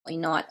You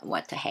know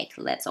what the heck,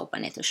 let's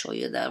open it to show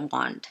you the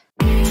wand.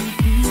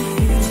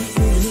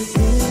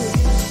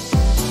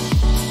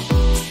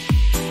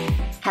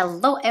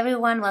 Hello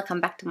everyone, welcome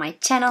back to my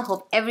channel.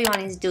 Hope everyone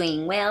is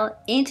doing well.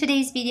 In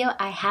today's video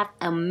I have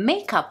a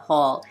makeup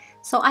haul.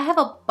 So I have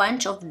a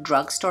bunch of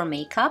drugstore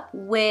makeup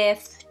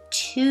with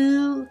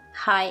 2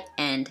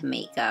 high-end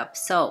makeup.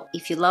 So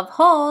if you love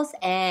hauls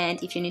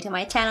and if you're new to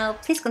my channel,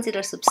 please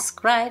consider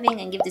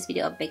subscribing and give this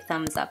video a big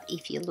thumbs up.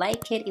 If you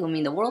like it, it will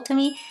mean the world to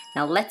me.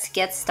 Now let's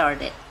get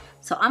started.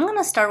 So I'm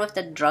gonna start with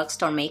the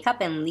drugstore makeup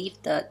and leave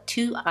the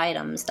 2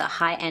 items, the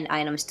high-end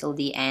items, till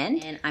the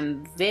end. And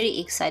I'm very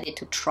excited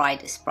to try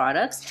these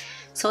products.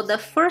 So the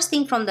first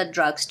thing from the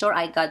drugstore,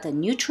 I got the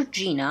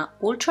Neutrogena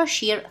Ultra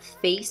Sheer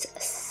Face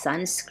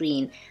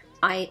Sunscreen.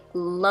 I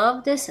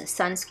love this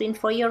sunscreen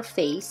for your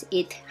face.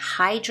 It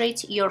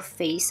hydrates your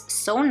face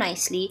so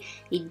nicely.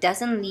 It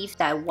doesn't leave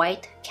that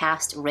white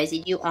cast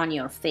residue on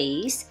your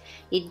face.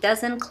 It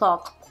doesn't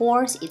clog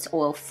pores. It's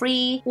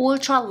oil-free,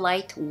 ultra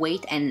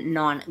lightweight, and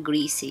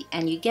non-greasy.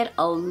 And you get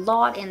a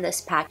lot in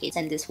this package,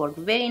 and this worked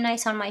very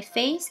nice on my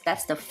face.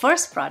 That's the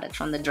first product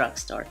from the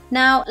drugstore.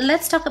 Now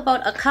let's talk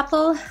about a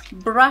couple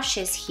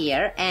brushes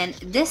here, and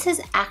this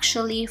is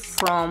actually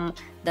from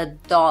the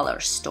dollar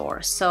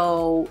store.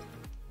 So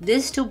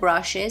these 2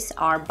 brushes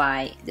are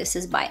this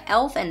is by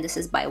e.l.f. and this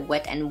is by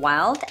Wet n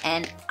Wild,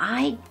 and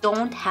I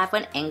don't have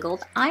an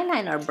angled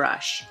eyeliner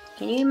brush.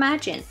 Can you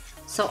imagine?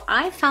 So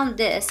I found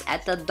this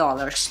at the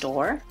dollar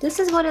store. This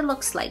is what it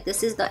looks like.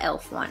 This is the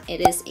e.l.f. one.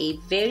 It is a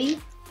very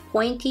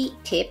pointy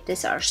tip.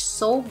 These are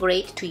so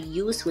great to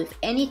use with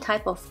any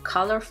type of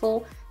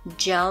colorful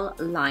gel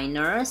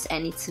liners,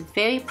 and it's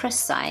very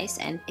precise,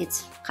 and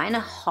it's kind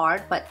of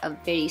hard but a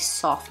very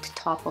soft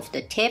top of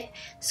the tip.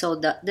 So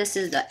this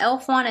is the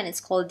e.l.f. one, and it's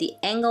called the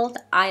angled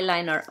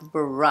eyeliner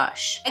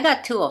brush. I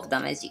got 2 of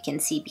them, as you can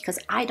see, because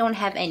I don't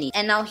have any.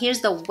 And now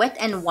here's the Wet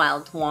n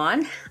Wild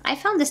one. I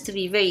found this to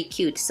be very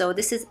cute. So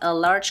this is a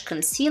large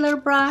concealer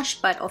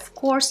brush, but of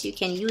course you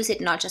can use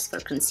it not just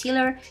for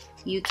concealer.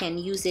 You can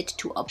use it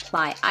to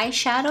apply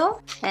eyeshadow.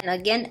 And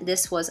again,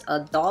 this was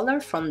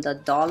 $1 from the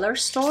dollar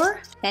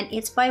store, and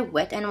it's by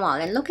Wet n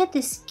Wild. And look at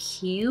this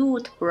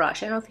cute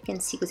brush. I don't know if you can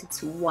see because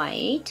it's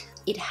white.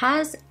 It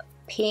has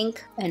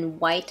pink and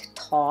white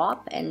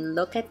top, and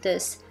look at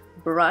this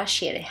brush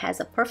here. It has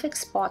a perfect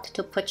spot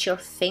to put your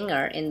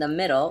finger in the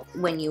middle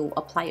when you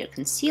apply your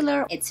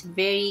concealer. It's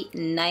very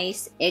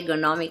nice,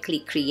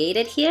 ergonomically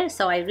created here,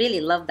 so I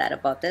really love that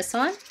about this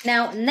one.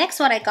 Now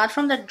next, what I got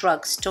from the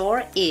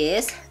drugstore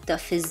is the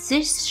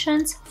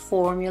Physicians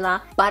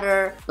Formula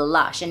Butter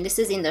Blush, and this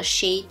is in the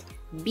shade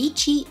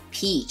Beachy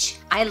Peach.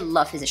 I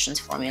love Physicians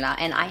Formula,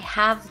 and I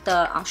have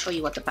I'll show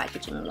you what the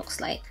packaging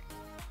looks like.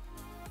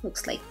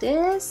 Looks like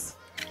this.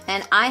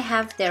 And I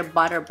have their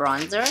butter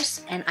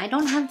bronzers, and I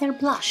don't have their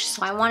blush,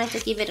 so I wanted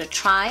to give it a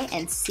try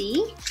and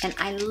see. And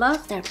I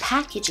love their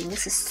packaging.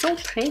 This is so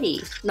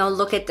pretty. Now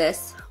look at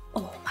this.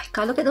 Oh my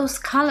god, look at those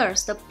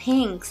colors, the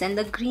pinks and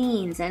the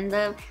greens and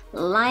the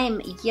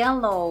lime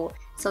yellow.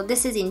 So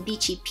this is in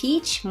Beachy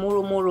Peach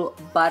Muru Muru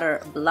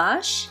Butter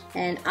Blush,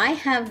 and I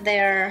have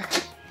their,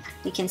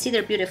 you can see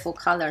their beautiful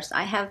colors.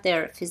 I have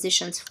their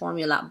Physicians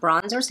Formula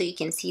bronzer, so you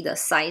can see the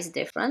size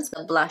difference.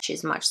 The blush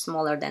is much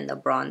smaller than the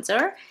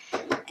bronzer.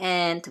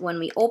 And when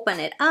we open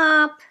it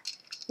up,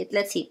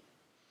 let's see.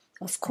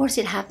 Of course,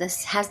 it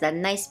has that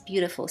nice,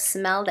 beautiful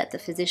smell that the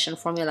Physician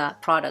Formula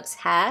products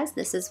has.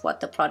 This is what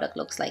the product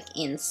looks like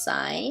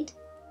inside.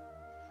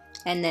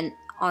 And then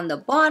on the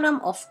bottom,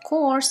 of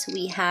course,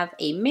 we have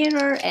a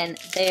mirror and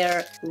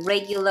their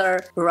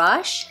regular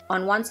brush.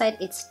 On one side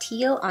it's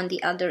teal, on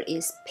the other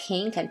is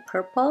pink and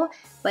purple,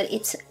 but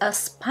it's a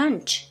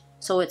sponge.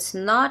 So it's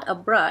not a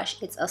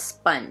brush, it's a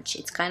sponge.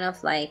 It's kind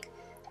of like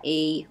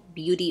a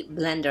beauty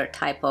blender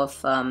type of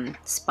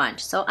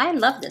sponge. So I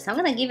love this. I'm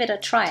gonna give it a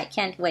try. I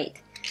can't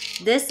wait.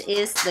 This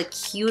is the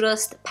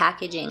cutest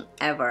packaging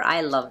ever.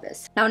 I love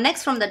this. Now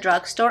next, from the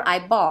drugstore, I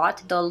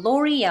bought the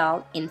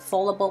Loreal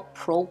Infallible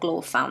Pro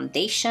Glow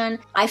Foundation.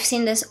 I've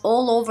seen this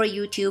all over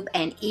YouTube,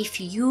 and if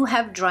you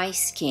have dry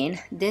skin,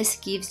 this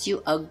gives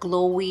you a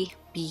glowy,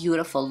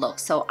 beautiful look.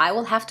 So I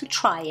will have to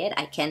try it.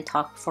 I can't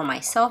talk for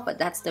myself, but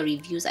that's the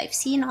reviews I've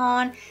seen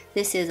on.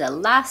 This is a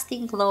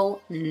lasting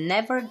glow,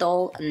 never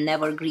dull,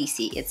 never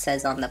greasy. It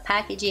says on the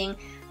packaging,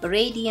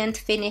 radiant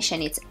finish,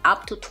 and it's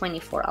up to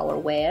 24-hour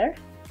wear.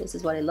 This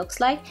is what it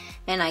looks like,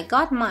 and I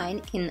got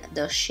mine in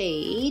the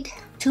shade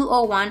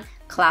 201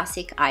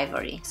 Classic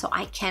Ivory. So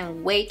I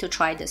can't wait to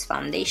try this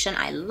foundation.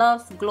 I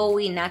love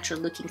glowy, natural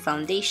looking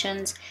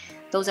foundations.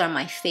 Those are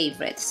my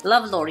favorites.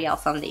 Love L'Oreal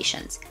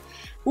foundations.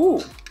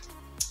 Ooh,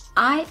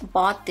 I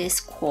bought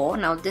this Quo.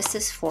 Now this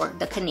is for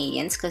the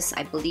Canadians, because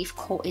I believe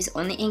Quo is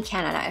only in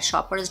Canada at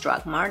Shoppers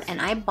Drug Mart, and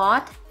I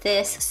bought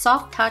this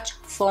Soft Touch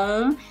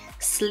Foam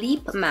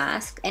Sleep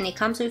Mask, and it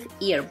comes with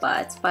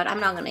earbuds, but I'm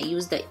not gonna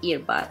use the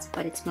earbuds,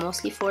 but it's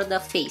mostly for the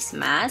face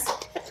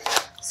mask.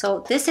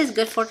 So this is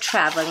good for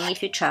traveling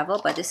if you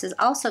travel, but this is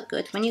also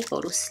good when you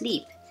go to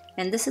sleep.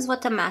 And this is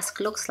what the mask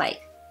looks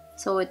like.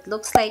 So it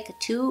looks like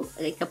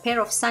a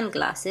pair of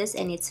sunglasses,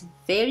 and it's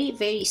very,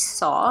 very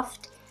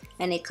soft,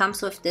 and it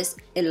comes with this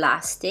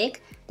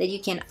elastic that you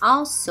can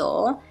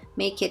also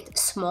make it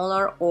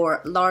smaller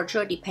or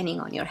larger depending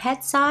on your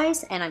head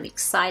size. And I'm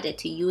excited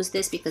to use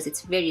this because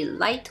it's very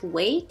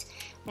lightweight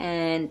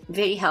and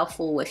very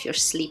helpful with your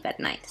sleep at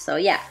night. So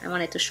yeah, I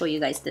wanted to show you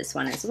guys this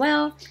one as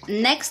well.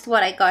 Next,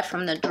 what I got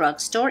from the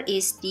drugstore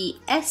is the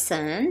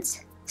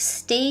Essence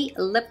Stay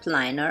Lip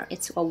Liner.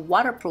 It's a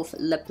waterproof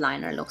lip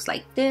liner, looks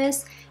like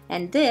this,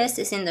 and this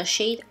is in the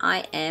shade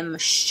I Am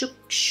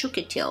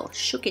shookethl.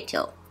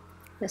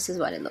 This is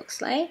what it looks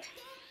like.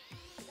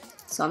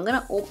 So I'm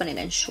gonna open it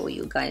and show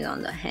you guys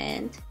on the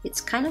hand. It's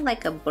kind of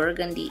like a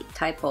burgundy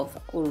type of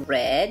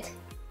red.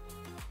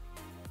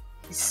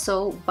 It's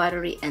so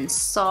buttery and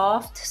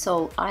soft,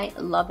 so I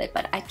love it,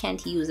 but I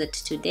can't use it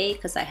today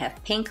because I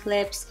have pink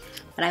lips,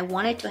 but I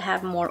wanted to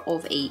have more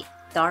of a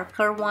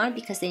darker one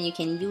because then you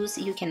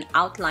can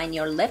outline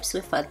your lips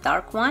with a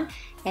dark one,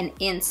 and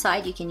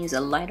inside you can use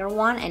a lighter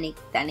one, and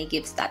then it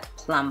gives that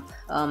plump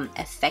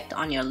effect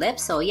on your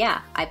lips. So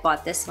yeah, I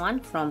bought this one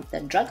from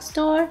the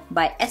drugstore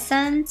by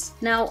Essence.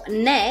 Now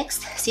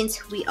next,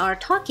 since we are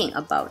talking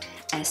about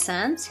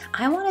Essence,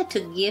 I wanted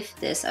to give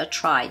this a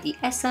try, the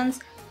Essence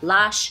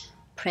Lash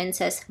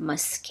Princess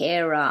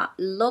Mascara.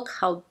 Look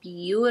how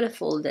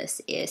beautiful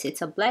this is.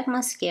 It's a black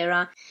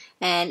mascara,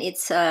 and it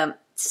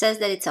says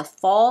that it's a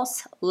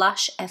false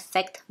lash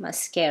effect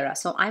mascara.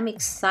 So I'm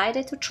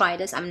excited to try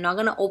this. I'm not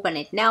gonna open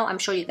it now. I'm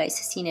sure you guys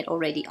have seen it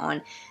already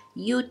on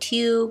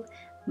YouTube,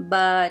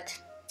 but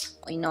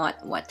you know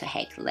what the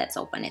heck, let's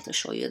open it to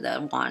show you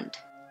the wand.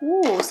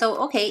 Ooh, so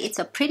okay, it's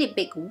a pretty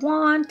big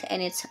wand,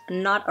 and it's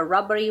not a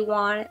rubbery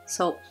one,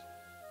 so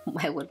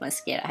why would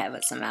mascara have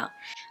a smell?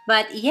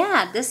 But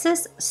yeah, this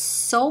is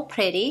so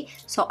pretty,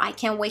 so I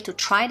can't wait to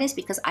try this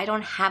because I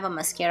don't have a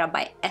mascara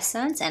by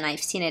Essence, and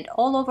I've seen it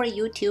all over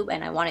YouTube,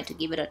 and I wanted to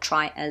give it a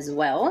try as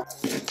well.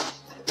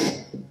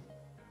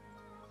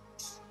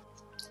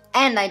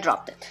 And I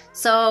dropped it.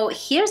 So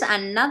here's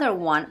another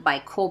one by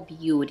Co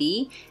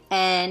Beauty,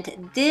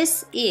 and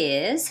this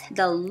is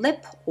the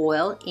lip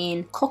oil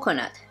in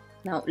coconut.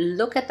 Now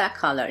look at that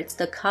color. It's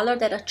the color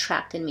that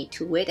attracted me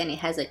to it, and it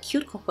has a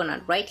cute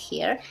coconut right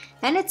here,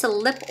 and it's a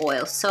lip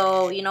oil.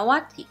 So you know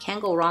what? You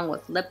can't go wrong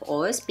with lip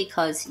oils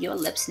because your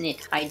lips need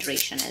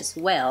hydration as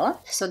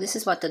well. So this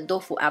is what the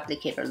dofu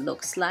applicator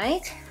looks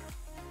like.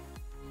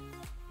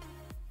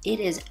 It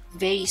is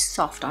very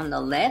soft on the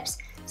lips,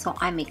 so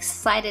I'm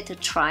excited to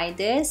try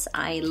this.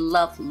 I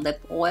love lip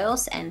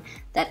oils and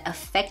that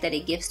effect that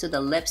it gives to the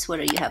lips,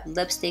 whether you have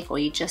lipstick or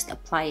you just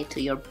apply it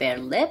to your bare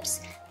lips.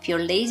 If you're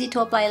lazy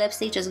to apply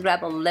lipstick, just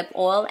grab a lip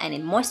oil and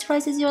it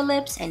moisturizes your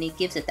lips and it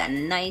gives it that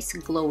nice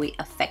glowy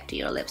effect to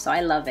your lips. So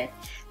I love it.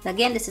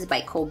 Again, this is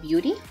by Co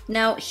Beauty.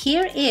 Now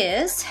here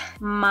is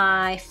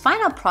my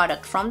final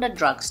product from the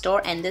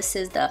drugstore, and this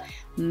is the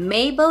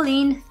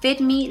Maybelline Fit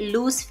Me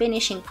Loose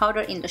Finishing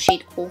Powder in the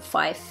shade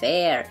 05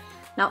 Fair.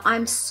 Now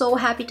I'm so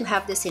happy to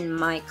have this in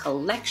my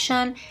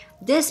collection.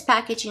 This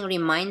packaging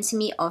reminds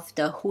me of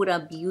the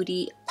Huda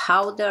Beauty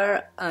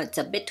powder. It's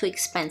a bit too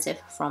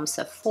expensive from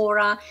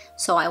Sephora,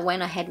 so I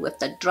went ahead with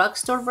the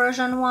drugstore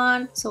version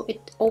one. So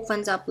it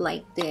opens up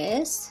like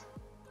this,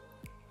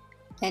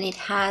 and it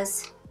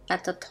has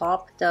at the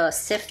top the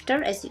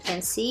sifter, as you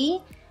can see,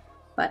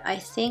 but I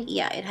think,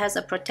 yeah, it has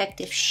a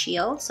protective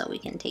shield, so we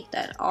can take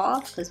that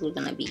off because we're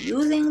gonna be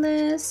using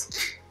this.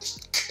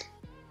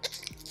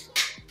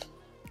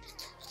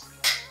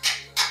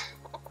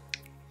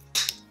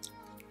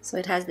 So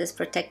it has this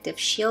protective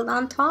shield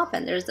on top,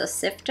 and there's the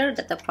sifter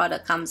that the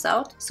product comes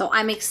out. So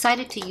I'm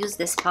excited to use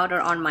this powder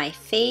on my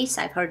face.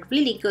 I've heard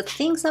really good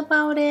things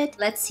about it.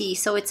 Let's see.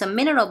 So it's a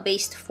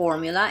mineral-based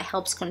formula. It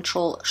helps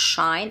control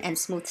shine and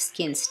smooth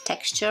skin's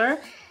texture.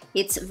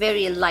 It's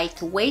very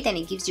lightweight and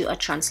it gives you a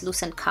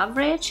translucent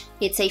coverage.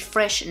 It's a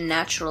fresh,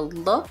 natural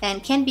look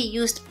and can be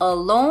used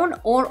alone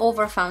or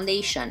over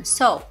foundation.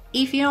 So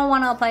if you don't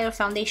want to apply your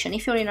foundation,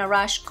 if you're in a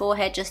rush, go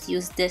ahead, just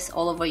use this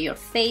all over your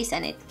face,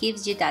 and it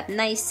gives you that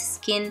nice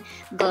skin,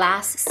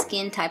 glass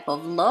skin type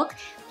of look.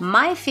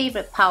 My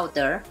favorite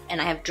powder, and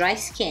I have dry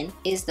skin,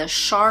 is the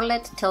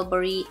Charlotte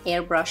Tilbury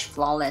Airbrush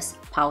Flawless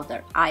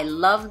Powder. I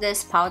love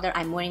this powder.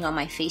 I'm wearing on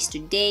my face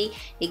today.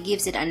 It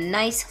gives it a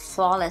nice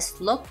flawless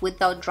look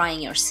without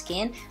drying your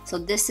skin. So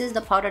this is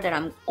the powder that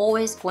I'm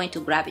always going to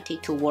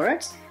gravitate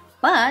towards,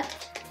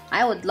 but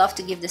I would love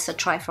to give this a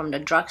try from the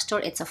drugstore.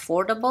 It's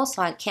affordable,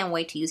 so I can't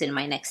wait to use it in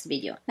my next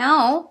video.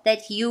 Now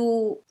that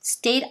you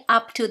stayed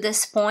up to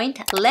this point,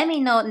 let me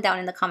know down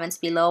in the comments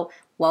below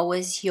what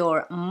was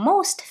your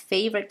most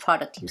favorite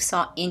product you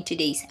saw in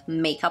today's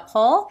makeup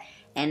haul.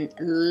 And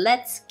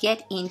let's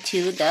get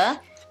into the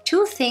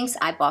 2 things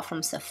I bought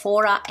from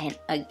Sephora. And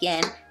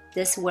again,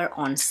 these were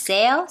on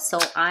sale. So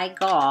I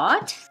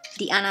got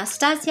the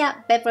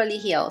Anastasia Beverly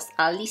Hills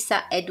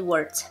Alyssa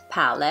Edwards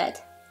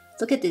palette.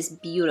 Look at this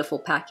beautiful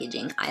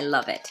packaging. I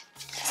love it.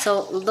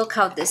 So look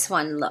how this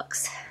one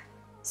looks.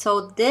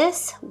 So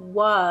this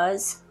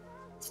was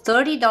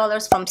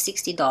 $30 from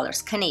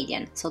 $60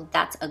 Canadian. So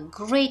that's a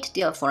great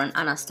deal for an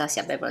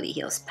Anastasia Beverly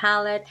Hills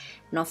palette.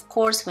 And of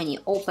course, when you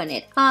open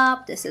it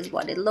up, this is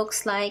what it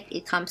looks like.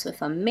 It comes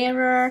with a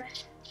mirror.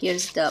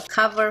 Here's the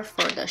cover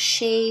for the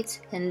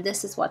shades, and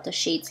this is what the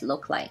shades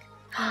look like.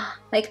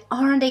 Like,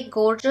 aren't they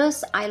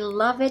gorgeous? I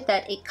love it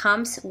that it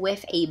comes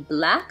with a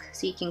black,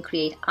 so you can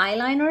create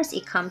eyeliners.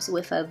 It comes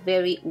with a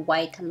very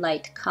white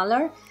light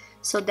color,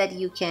 so that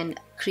you can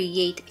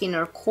create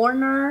inner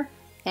corner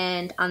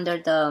and under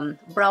the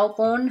brow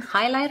bone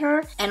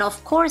highlighter. And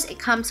of course, it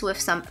comes with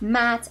some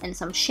mattes and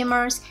some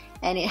shimmers,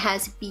 and it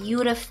has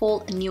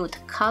beautiful nude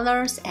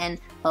colors and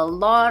a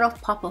lot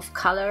of pop of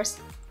colors.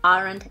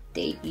 Aren't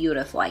they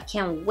beautiful? I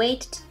can't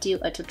wait to do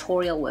a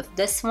tutorial with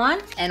this one.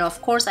 And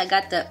of course, I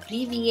got the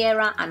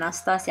Riviera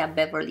Anastasia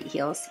Beverly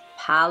Hills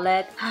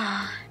palette.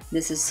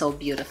 This is so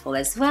beautiful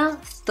as well.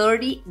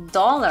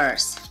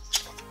 $30.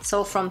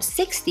 So from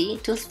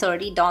 $60 to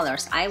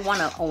 $30. I want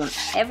to own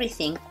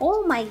everything.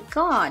 Oh my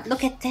god,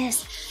 look at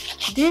this.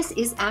 This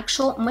is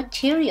actual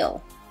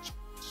material.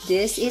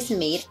 This is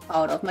made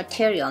out of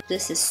material.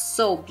 This is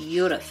so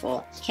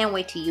beautiful. Can't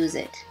wait to use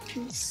it.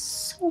 It's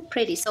so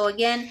pretty. So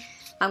again,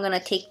 I'm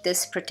gonna take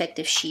this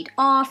protective sheet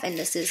off, and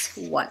this is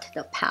what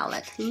the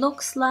palette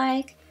looks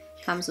like.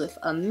 Comes with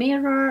a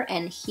mirror,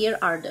 and here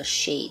are the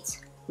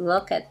shades.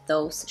 Look at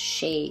those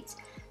shades.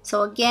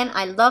 So again,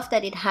 I love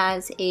that it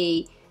has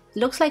a,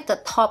 looks like the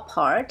top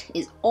part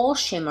is all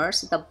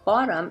shimmers, the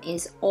bottom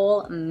is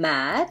all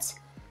matte.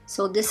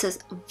 So this is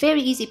a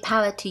very easy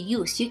palette to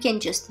use. You can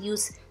just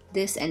use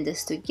this and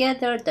this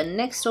together, the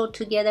next row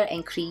together,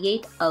 and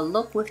create a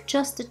look with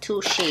just the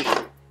two shades.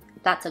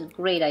 That's a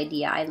great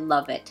idea. I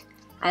love it.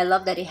 I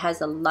love that it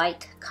has a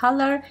light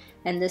color,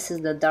 and this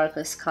is the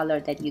darkest color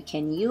that you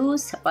can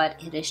use,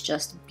 but it is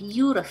just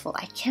beautiful.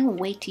 I can't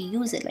wait to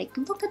use it. Like,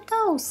 look at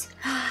those.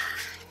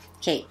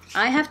 Okay,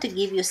 I have to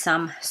give you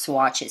some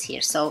swatches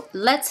here. So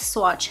let's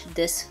swatch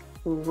this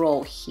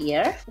row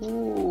here.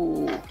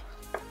 Ooh.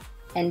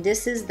 And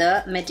this is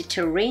the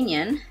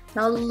Mediterranean.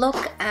 Now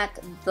look at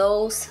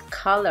those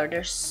colors.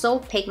 They're so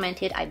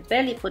pigmented. I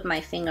barely put my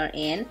finger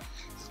in.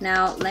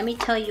 Now let me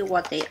tell you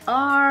what they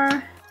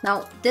are.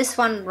 Now this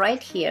one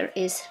right here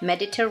is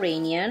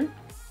Mediterranean.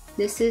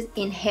 This is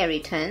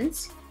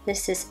Inheritance.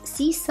 This is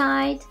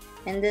Seaside.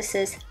 And this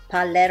is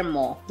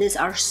Palermo. These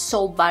are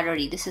so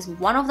buttery. This is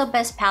one of the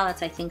best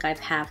palettes I think I've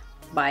had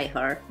by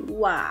her.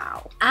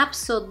 Wow,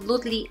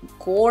 absolutely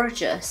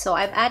gorgeous. So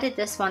I've added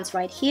this ones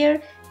right here.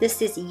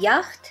 This is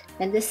Yacht,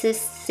 and this is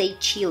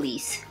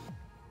Seychelles.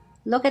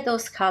 Look at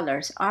those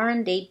colors.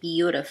 Aren't they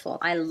beautiful?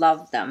 I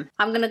love them.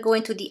 I'm gonna go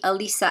into the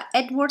Alyssa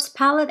Edwards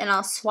palette, and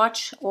I'll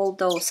swatch all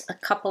those, a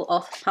couple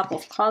of pop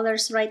of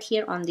colors right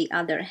here on the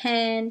other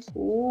hand.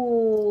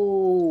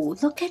 Ooh,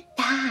 look at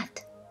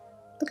that.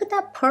 Look at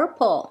that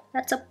purple.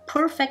 That's a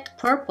perfect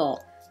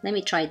purple. Let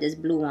me try this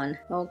blue one.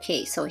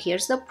 Okay, so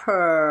here's the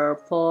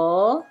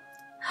purple.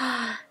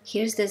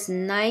 Here's this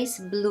nice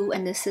blue,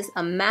 and this is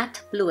a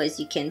matte blue, as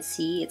you can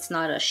see. It's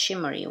not a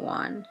shimmery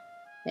one.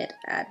 Let's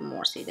add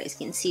more so you guys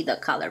can see the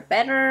color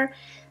better.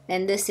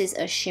 And this is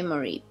a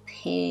shimmery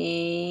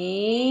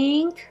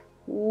pink.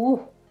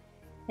 Ooh.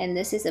 And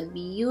this is a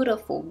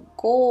beautiful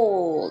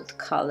gold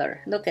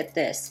color. Look at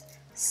this.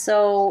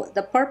 So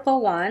the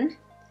purple one,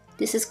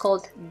 this is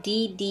called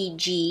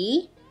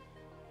DDG.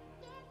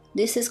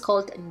 This is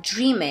called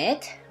Dream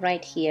It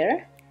right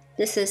here.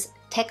 This is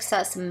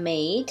Texas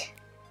Made.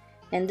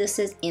 And this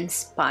is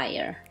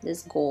Inspire,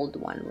 this gold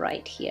one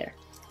right here.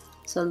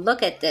 So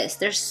look at this.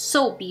 They're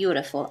so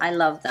beautiful. I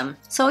love them.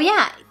 So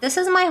yeah, this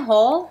is my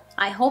haul.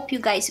 I hope you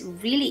guys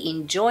really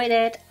enjoyed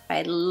it.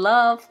 I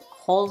love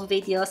haul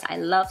videos. I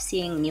love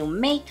seeing new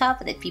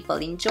makeup that people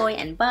enjoy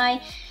and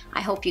buy. I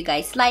hope you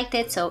guys liked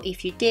it. So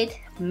if you did,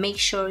 make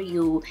sure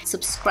you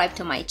subscribe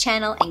to my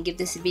channel and give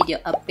this video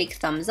a big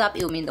thumbs up.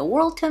 It will mean the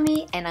world to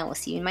me, and I will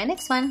see you in my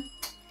next one.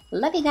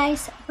 Love you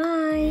guys.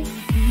 Bye.